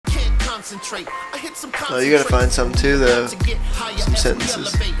Oh, you gotta find something too, though. Some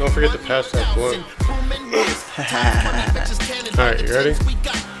sentences. Don't forget to pass that blunt. Alright, you ready?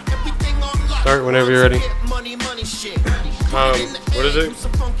 Start whenever you're ready. What is it?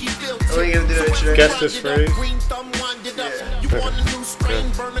 What are you gonna do to introduce? Guess this phrase? Okay.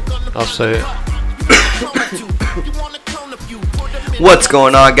 I'll say it. What's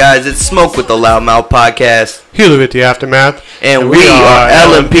going on, guys? It's Smoke with the Loudmouth Podcast. Hulu with the Aftermath. And we are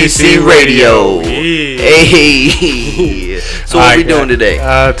LMPC Radio. Hey. So what are we doing today?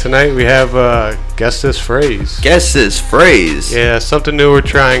 Tonight we have Guess This Phrase. Guess this phrase. Yeah, something new we're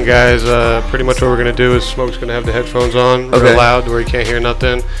trying, guys. Pretty much what we're going to do is Smoke's going to have the headphones on real loud where he can't hear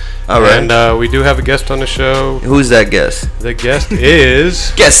nothing. All right. And we do have a guest on the show. Who's that guest? The guest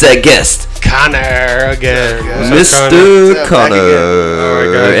is... Guess that guest. Connor again. Mr. Connor.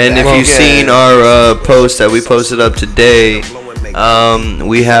 Alright, guys. And if you've seen our post that we posted up today,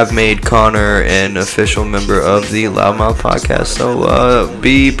 we have made Connor an official member of the Loudmouth Podcast. So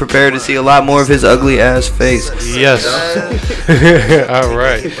be prepared to see a lot more of his ugly ass face. Yes.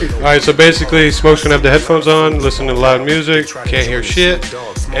 Alright, so basically Smoke's going to have the headphones on, listen to loud music, can't hear shit.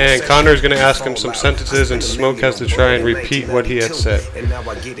 And Connor's going to ask him some sentences, and Smoke has to try and repeat what he had said.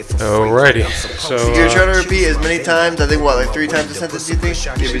 Alrighty. So you're trying to repeat as many times. I think, like 3 times a sentence, you think?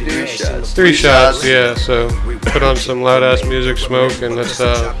 Maybe 3 shots. 3 shots, yeah. So put on some loud ass music, Smoke, and let's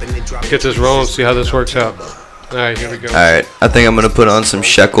get this rolling, see how this works out. Alright, here we go. Alright, I think I'm going to put on some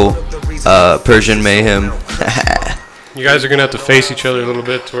Shekel, Persian Mayhem. You guys are going to have to face each other a little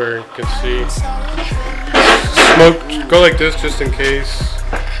bit to where you can see. Smoke, go like this just in case.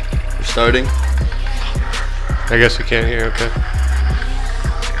 We're starting. I guess you can't hear, okay.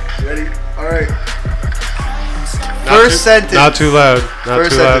 Ready? Alright. First sentence. Not too loud. Not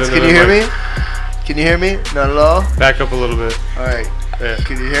First too loud. sentence. Can you hear me? Can you hear me? Not at all? Back up a little bit. Alright. Yeah.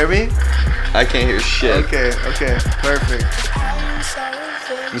 Can you hear me? I can't hear shit. Okay. Perfect.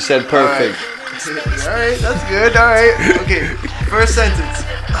 You said perfect. Alright, that's good. Alright. Okay. First sentence.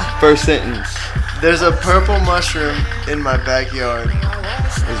 First sentence. There's a purple mushroom in my backyard.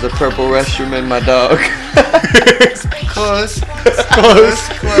 There's a purple restroom in my dog. Close.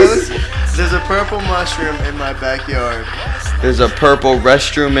 There's a purple mushroom in my backyard. There's a purple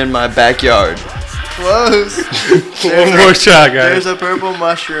restroom in my backyard. Close. One more shot, guys. There's a purple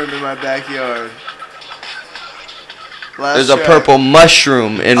mushroom in my backyard. There's a purple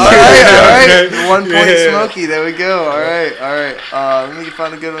mushroom in my backyard. Alright. 1 point Smokey. There we go. Alright. Let me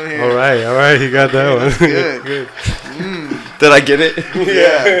find a good one here. Alright. You got that one. Good. Good. Did I get it?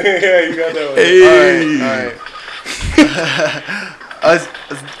 Yeah, you got that one. Hey. Alright.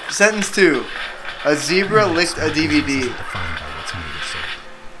 Sentence 2. A zebra licked a DVD.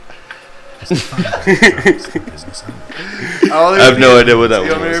 I have no idea what that was.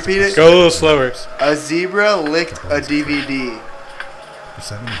 You want me to repeat it? Go a little slower. A zebra licked a DVD. For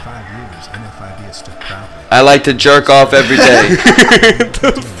 75 years, NFIB has stood proudly. I like to jerk off every day.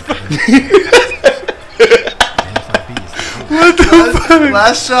 What the fuck?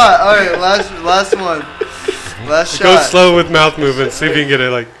 Last shot. Alright, last one. Last shot. Go slow with mouth movements. See if you can get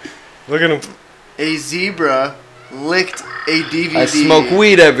it. Like, look at him. A zebra licked a DVD. I smoke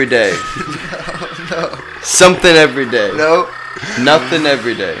weed every day. No. Something every day. No. Nothing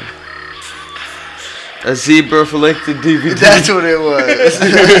every day. A zebra licked a DVD. That's what it was. A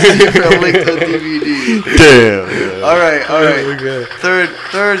zebra licked a DVD. Damn. Alright. Okay.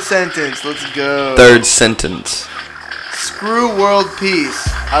 Third sentence. Let's go. Third sentence. Screw world peace.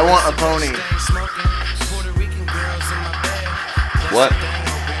 I want a pony. What?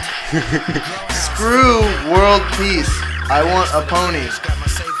 Screw world peace. I want a pony.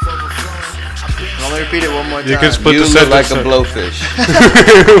 Let me repeat it one more time. You can split You the look sentence like a blowfish.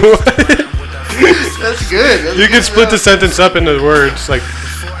 That's good. You can split the sentence up into words, like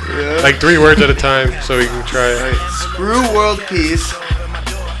 3 words at a time, so we can try it. Screw world peace.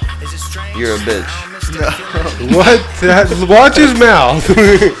 You're a bitch. No. What? Watch his mouth.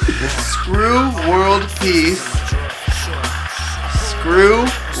 Screw world peace. Screw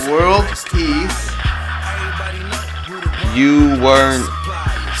world peace. You weren't.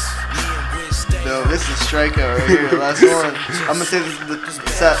 No, this is strikeout right here. Last one. I'm gonna say this is the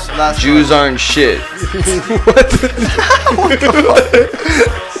last Jews one. aren't shit. What the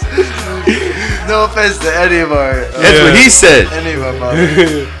No offense to any of our. That's what he said. Any of our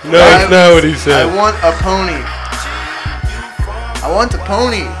fathers. No, that's not what he said. I want a pony. I want a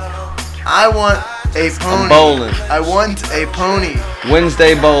pony. I want a pony. I'm bowling. I want a pony.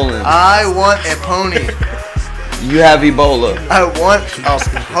 Wednesday bowling. I want a pony. You have Ebola. I want a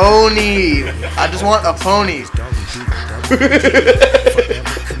pony. I just want a pony.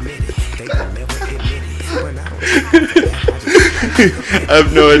 I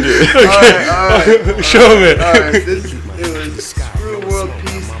have no idea. Alright. Show him it. Alright, it was Screw World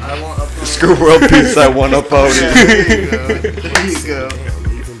Peace, I want a pony. Screw world peace, I want a pony. Yeah, there you go.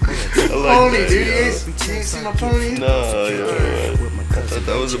 Pony, dude. You ain't see my pony? No, yeah. I thought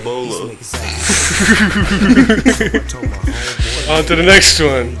that was a bolo. On to the next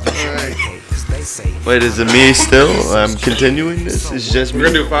one. Alright. Wait, is it me still? I'm continuing this? It's just me? We're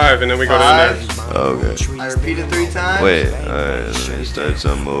gonna do 5 and then we go to the next. Oh, okay. I repeated 3 times. Wait, alright, let me start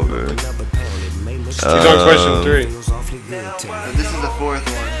something over. He's on question 3. This is the 4th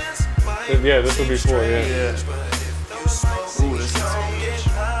one. Yeah, this will be 4, yeah. Yeah. Ooh, this is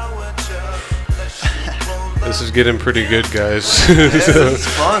This is getting pretty good, guys. it's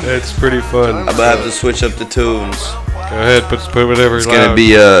fun. It's pretty fun. I'm gonna have to switch up the tunes. Go ahead, put whatever It's loud. gonna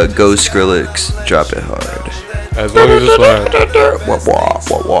be Go Skrillex, Drop It Hard. As long as it's loud. Wop wop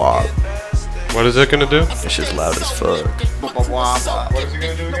wop wop. What is it gonna do? It's just loud as fuck. What is it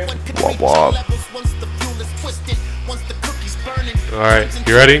gonna do again? Wop wop. Alright,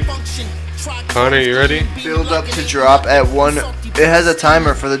 you ready? Connor, you ready? build up to drop at 1. It has a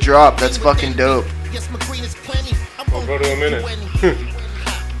timer for the drop. That's fucking dope. We'll go to a minute.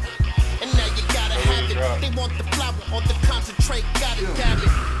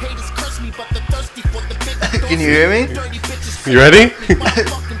 Can you hear me? You ready?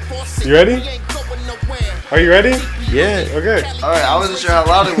 You ready? Are you ready? Yeah. Okay. Alright, I wasn't sure how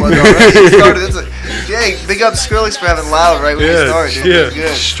loud it was already. It started. It's like, yeah, big up Skrillex for having loud right when you start, dude. Yeah, That's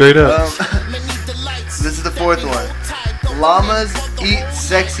good. straight up. This is the 4th one. Llamas eat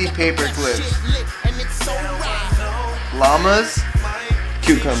sexy paper clips. Llamas?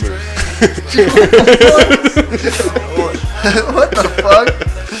 Cucumbers. What the fuck?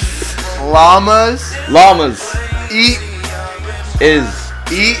 Llamas Llamas eat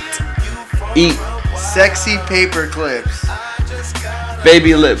eat sexy paper clips.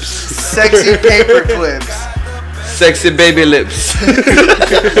 baby lips. Sexy paper clips. Sexy baby lips.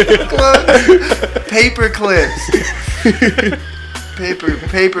 Paper clips.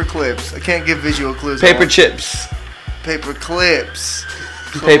 Paper clips. I can't give visual clues. Paper chips. Paper clips.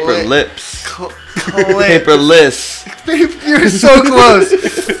 Paper lips. Clips. Paper lists. You're so close.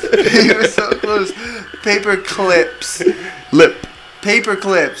 You're so close. Paper clips. Lip. Paper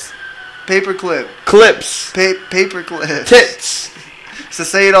clips. Paper clip. Clips. Paper clips. Tits. So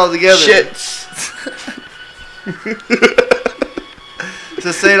say it all together. Shits.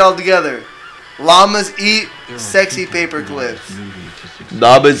 So say it all together. Llamas eat sexy paper clips.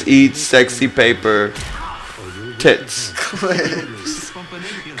 Llamas eat sexy paper. Tits. Clips.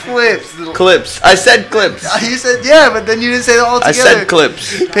 Clips. Clips. I said clips. You said yeah, but then you didn't say it all I together. said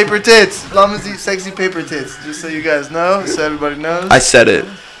clips. Paper tits. Llamas eat sexy paper tits. Just so you guys know, so everybody knows. I said it.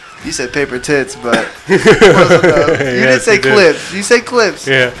 You said paper tits, but you didn't say you did. clips. You said clips.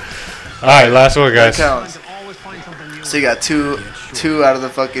 Yeah. Alright, last one, That guys. counts. So you got two out of the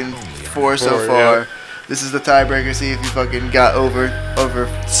fucking 4 so Four, far. yeah. This is the tiebreaker. See if you fucking got over.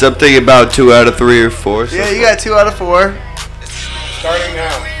 Something about 2 out of 3 or 4. So Yeah, you got 2 out of 4. Starting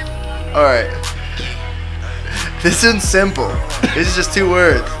now. All right. This one's simple. This is just 2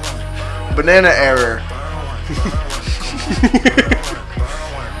 words. Banana error.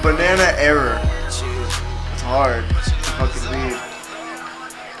 Banana error. It's hard to fucking read.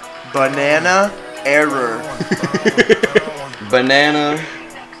 Banana error. Banana.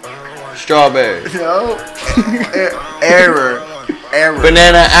 Strawberry. No. Error. Error.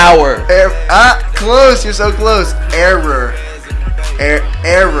 Banana hour. Close. You're so close. Error.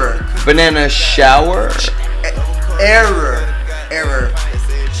 Error. Banana shower. Error. Error.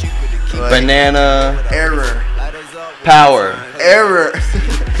 Like, Banana error. power. Error.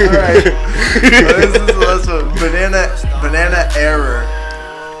 Alright. This is the last one. Banana error.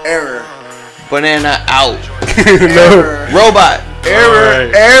 Error. Banana out. Error. Robot. Error.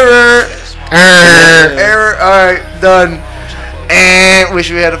 Alright. Error. Error. Alright, done. And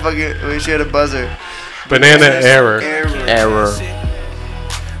wish we had a buzzer. Banana error. Error.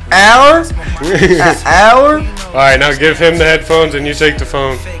 Hour? Hour? Alright, now give him the headphones and you take the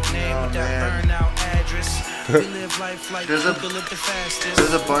phone. Oh, man. There's a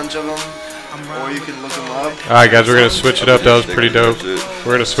bunch of them, or you can look them up. Alright, guys, we're gonna switch it up. That was pretty dope.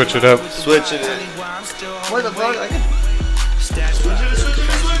 We're gonna switch it up. Switching it. What the fuck?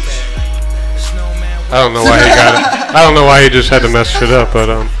 I don't know why he got it. I don't know why he just had to mess shit up, but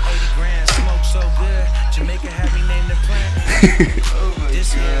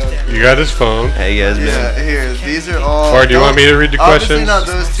you got his phone. Hey guys, Yeah, man. here. These are all. Or do you want me to read the Obviously questions? not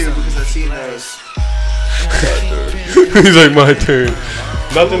those 2 because I've seen those. He's like, my turn.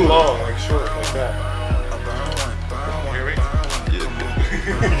 Nothing long, like short, like that. Hear me?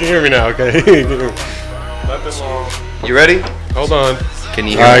 can hear me now, okay? Nothing long. You ready? Hold on. Can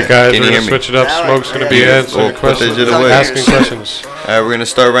you hear All me? right, guys, Can we're you hear gonna me? switch it up. Now Smoke's I- gonna be yeah. answering Well, put questions, that shit away. asking questions. All right, we're gonna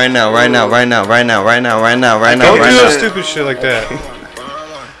start right now. Right now. Don't Right do now. stupid shit like that.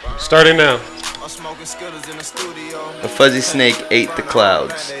 Starting now. A fuzzy snake ate the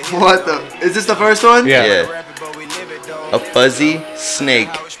clouds. What the? Is this the first one? Yeah. Yeah. A fuzzy snake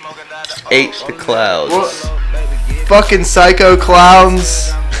ate the clouds. What? Fucking psycho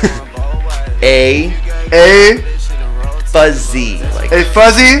clowns. A A fuzzy like a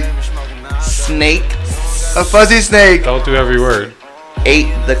fuzzy snake a fuzzy snake. Don't do every word.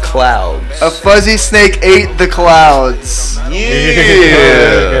 ate the clouds. A fuzzy snake ate the clouds.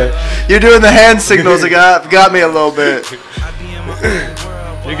 Yeah. You're doing the hand signals. It got me a little bit. You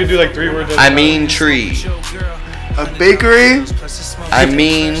can do like 3 words. At a I time. mean tree. A bakery. I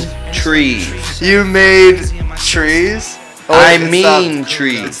mean trees. You made trees. Oh, I it mean stopped. It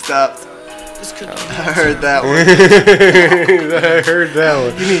trees. stopped. I heard that one. I heard that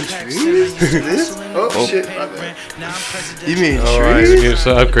one. You mean trees? This? Oh, shit. My bad. You mean Alright, we trees? need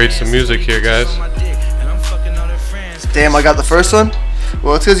to upgrade some music here, guys. Damn, I got the first one?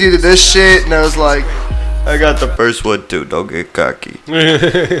 Well, it's because you did this shit, and I was like, I got the first one too. Don't get cocky.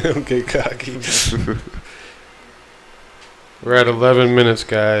 Okay, cocky. We're at 11 minutes,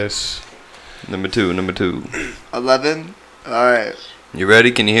 guys. Number two. 11? Alright. You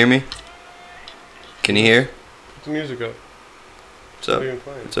ready? Can you hear me? Can you hear? Put the music up. What's up? What are you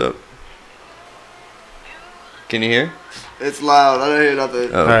playing? What's up? Can you hear? It's loud. I don't hear nothing.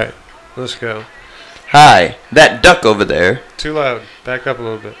 Oh. Alright, let's go. Hi, that duck over there. Too loud. Back up a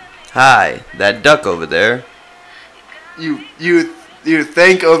little bit. Hi, that duck over there. You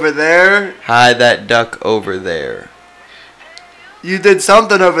think over there? Hi, that duck over there. You did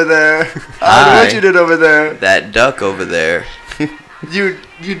something over there. I don't know Hi. what you did over there. That duck over there. You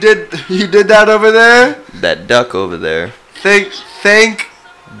did that over there? That duck over there. Think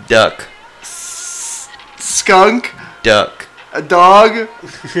Duck. skunk, Duck. a dog,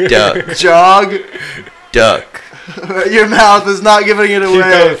 Duck. jog. Duck. Your mouth is not giving it Keep going.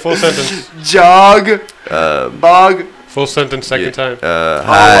 away. Full sentence. Jog, bog. Full sentence, second time. Hi,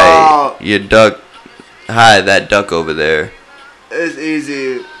 wow. you duck. Hi, that duck over there. It's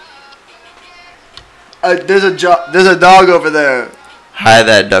easy. There's a dog over there. Hi,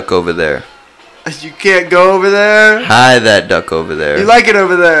 that duck over there. You can't go over there. Hi, that duck over there. You like it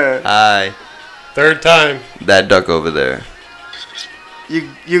over there. Hi, Third time. that duck over there.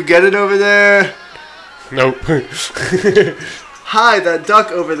 You get it over there. Nope. Hi, that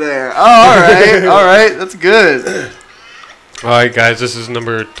duck over there. Oh, all right, all right, that's good. Alright, guys, this is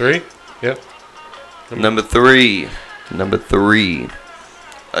number 3. Yep. Number three.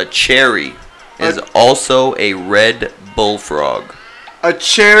 A cherry is also a red bullfrog. A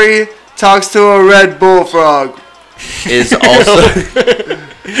cherry talks to a red bullfrog. Is also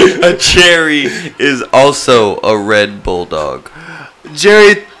a cherry is also a red bulldog.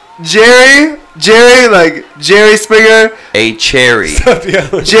 Jerry, like Jerry Springer. A cherry.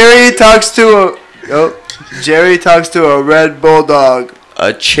 Jerry talks to a red bulldog.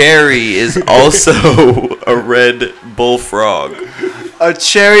 A cherry is also a red bullfrog. A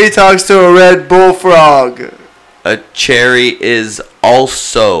cherry talks to a red bullfrog. A cherry is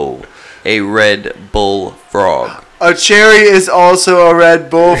also a red bullfrog. A cherry is also a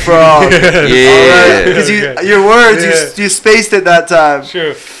red bullfrog. Yeah. Because Okay. your words, Yeah. you spaced it that time.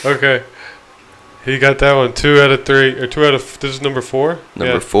 Sure. Okay. He got that one. 2 out of 3. Or 2 out of... This is number 4?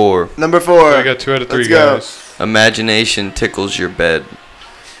 Number 4. Number 4. I got 2 out of 3, Let's go. guys. Imagination tickles your bed.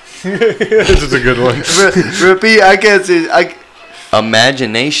 This is a good one. Repeat. I can't see.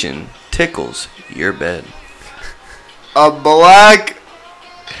 Imagination tickles your bed. A black.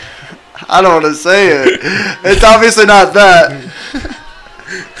 I don't want to say it. It's obviously not that.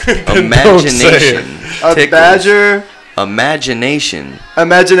 Imagination A tickles. badger. Imagination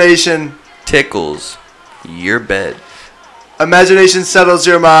Imagination. tickles your bed. Imagination settles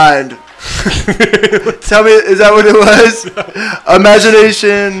your mind. Tell me, is that what it was?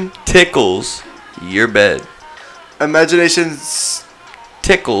 Imagination. Tickles your bed. Imagination.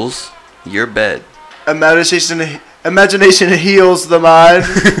 Tickles your bed. Imagination heals the mind.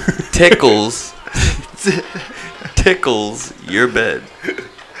 Tickles. Tickles your bed.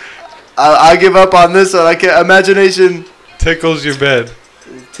 I give up on this one. I can't. Imagination Tickles your bed.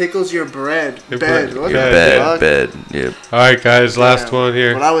 tickles your bread. Your Bed. bread. What Yeah. the Bed, fuck? bed. Yep. Alright, guys. Last Damn. one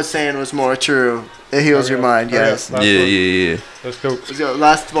here. What I was saying was more true. It heals your mind. Hurry up. Yes. Last Yeah, one. yeah, yeah. Let's go. Let's go.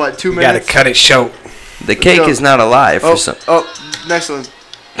 Last what? 2 minutes. cut it short. The cake go. is not alive for some. Oh, next one.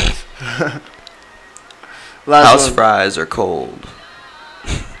 Last House one. fries are cold.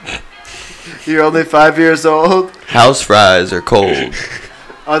 You're only 5 years old. House fries are cold.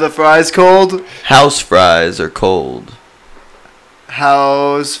 Are the fries cold? House fries are cold.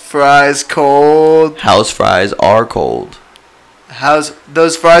 House fries cold. House fries are cold.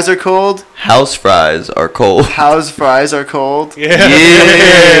 Those fries are cold. House fries are cold. House fries are cold. Yeah.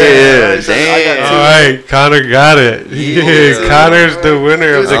 Yeah, I damn. All right, Connor got it. Yeah. Connor's the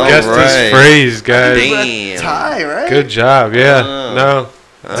winner of the All guess right. this phrase, guys. Damn. Tie, right? Good job. Yeah.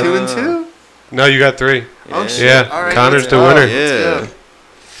 Uh. 2 and 2. No, you got 3. Oh shit! Yeah, All right, Connor's let's the go. winner. Let's Yeah. go.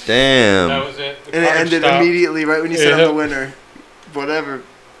 Damn. was it. And it ended immediately right when you said I'm the winner. Whatever.